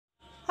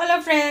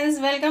Hello friends,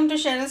 welcome to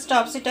Cheryl's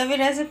Topsy-Turvy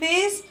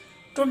Recipes.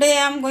 Today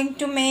I am going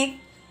to make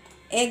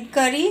egg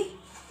curry.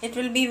 It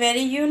will be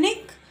very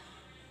unique.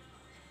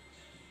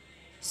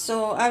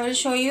 So I will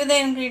show you the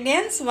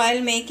ingredients while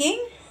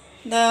making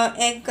the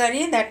egg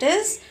curry, that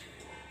is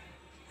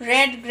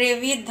red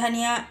gravy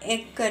dhaniya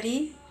egg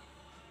curry.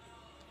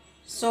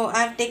 So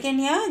I have taken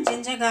here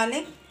ginger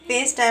garlic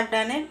paste. I have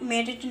done it,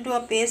 made it into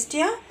a paste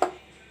here.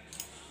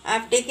 I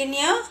have taken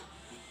here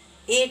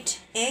 8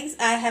 eggs.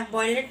 I have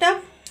boiled it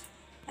up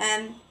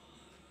and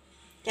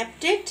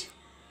kept it.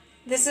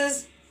 This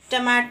is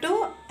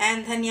tomato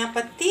and dhaniya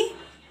patti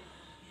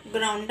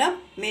ground up,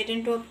 made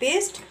into a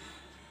paste.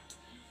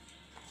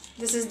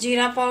 This is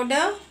jeera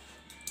powder.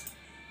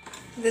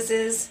 This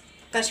is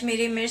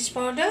Kashmiri mirch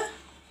powder.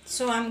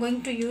 So I am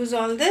going to use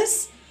all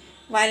this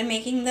while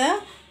making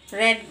the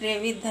red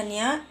gravy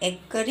dhaniya egg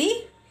curry.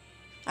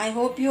 I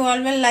hope you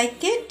all will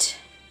like it.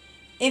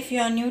 If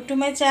you are new to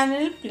my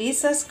channel,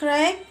 please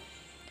subscribe.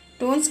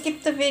 Don't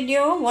skip the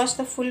video, watch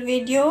the full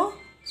video.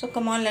 So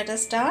come on, let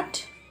us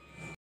start.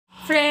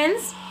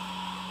 Friends,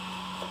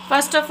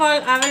 first of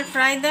all I will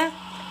fry the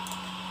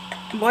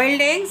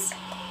boiled eggs.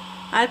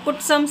 I'll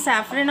put some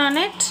saffron on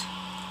it.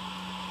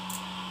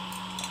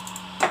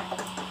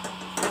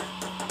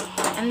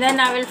 And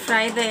then I will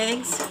fry the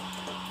eggs.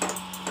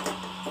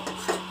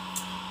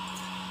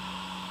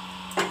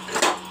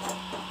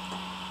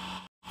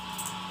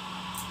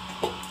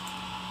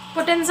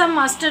 Put in some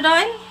mustard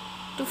oil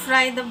to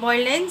fry the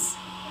boiled eggs.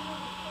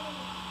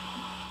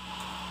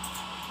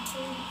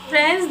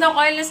 Friends, the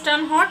oil is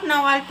turned hot.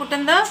 Now I'll put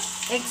in the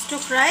eggs to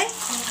fry.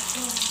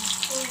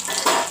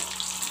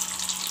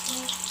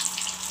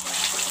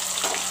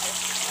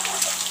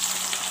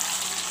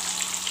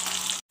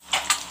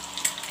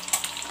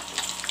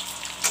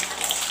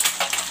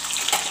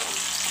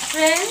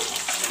 Friends,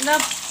 the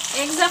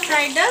eggs are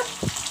fried up.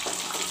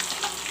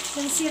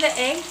 You can see the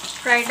egg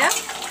fried up.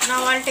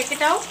 Now I'll take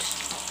it out.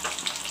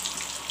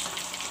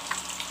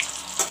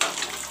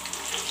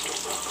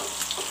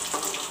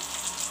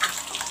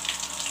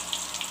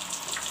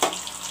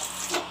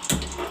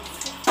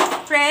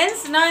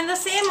 Friends, now in the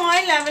same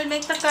oil I will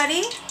make the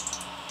curry.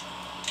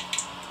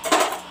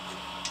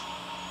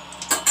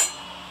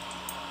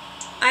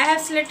 I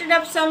have slitted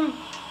up some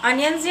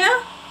onions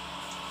here,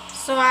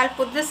 so I'll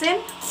put this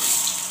in.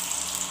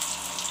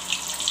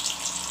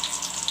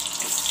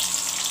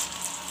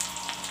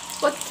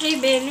 Put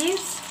 3 bay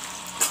leaves.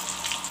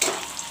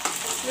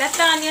 Let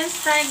the onions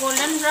fry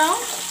golden brown.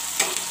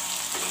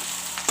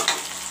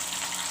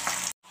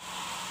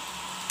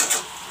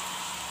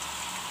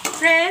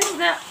 Friends,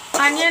 the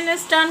onion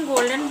is turned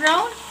golden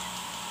brown.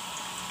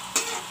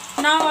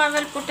 Now I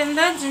will put in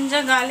the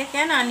ginger garlic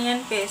and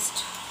onion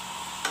paste.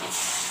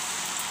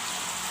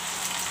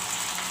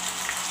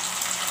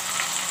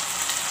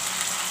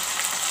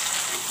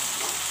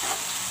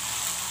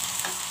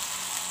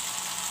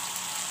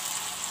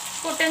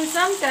 Put in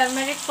some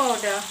turmeric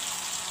powder.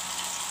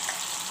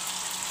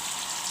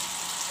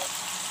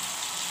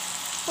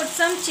 Put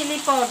some chili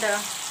powder.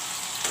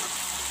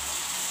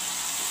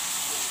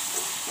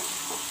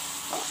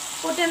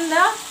 Put in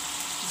the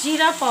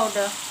jeera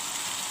powder.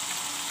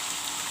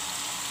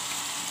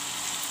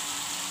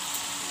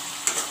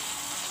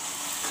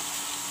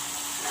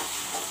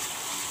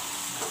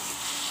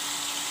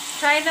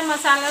 Fry the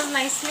masalas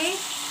nicely.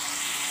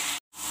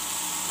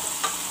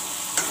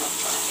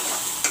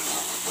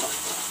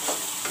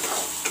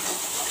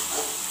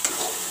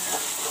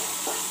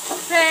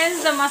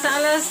 Friends, the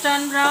masala is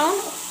turned brown.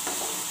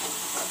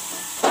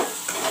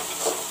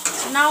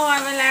 Now I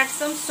will add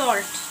some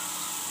salt.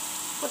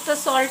 Put the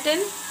salt in.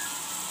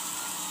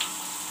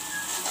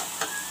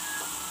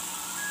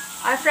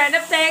 I fried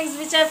up the eggs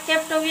which I have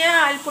kept over here.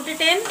 I'll put it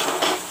in.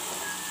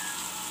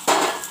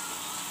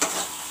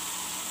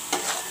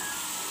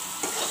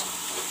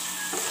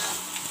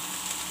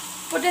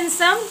 Put in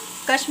some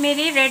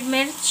Kashmiri red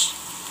mirch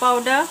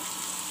powder.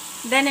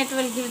 Then it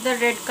will give the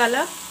red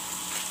color.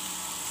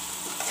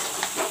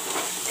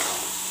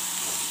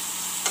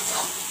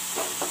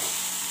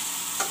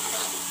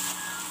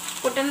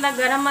 Put in the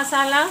garam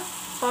masala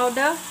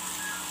powder.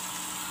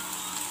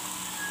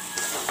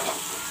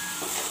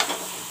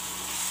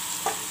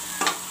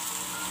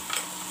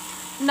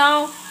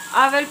 Now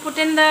I will put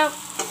in the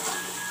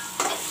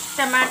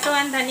tomato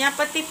and dhaniya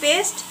patti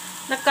paste.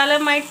 The color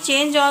might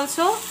change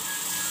also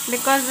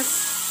because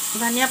this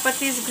dhaniya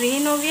patti is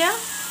green over here.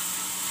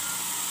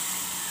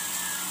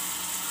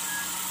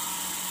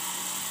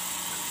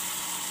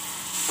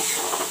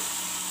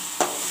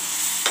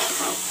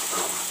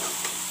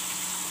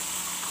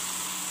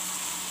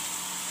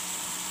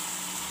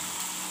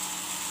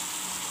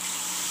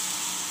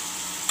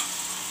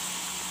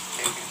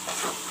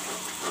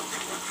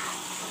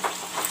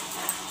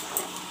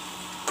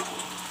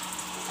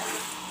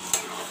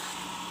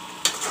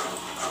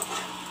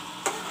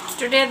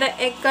 Today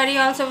the egg curry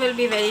also will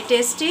be very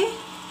tasty,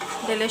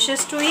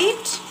 delicious to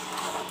eat,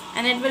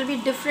 and it will be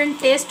different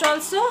taste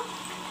also.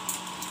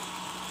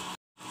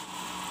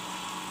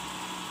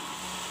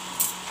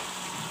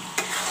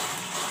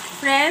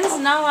 Friends,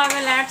 Now I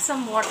will add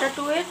some water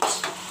to it.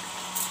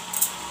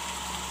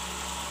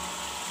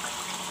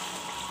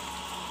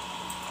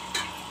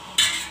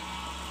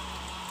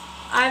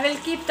 I will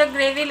keep the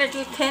gravy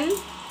little thin.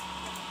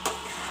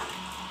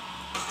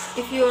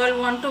 If you all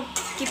want to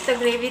keep the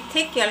gravy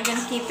thick, you all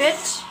can keep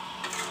it,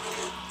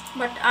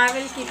 but I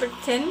will keep it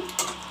thin.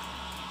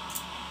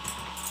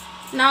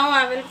 Now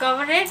I will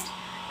cover it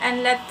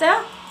and let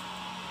the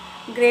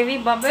gravy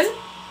bubble.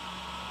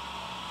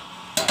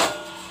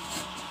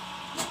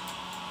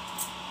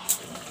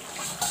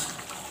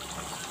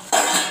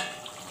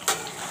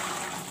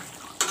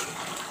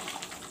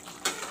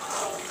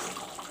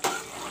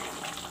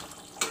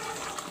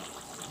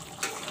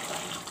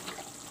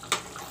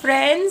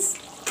 Friends,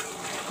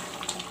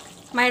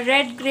 my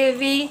red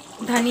gravy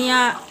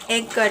dhaniya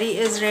egg curry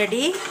is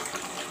ready.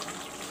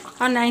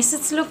 How nice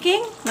it's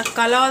looking. The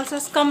color also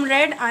has come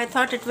red. I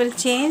thought it will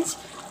change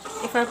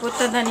if I put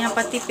the dhaniya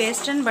patti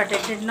paste in, but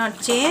it did not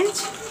change.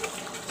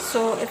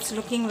 So it's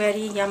looking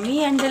very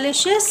yummy and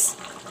delicious.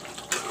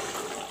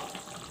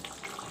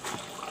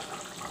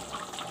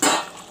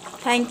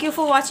 Thank you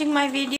for watching my video.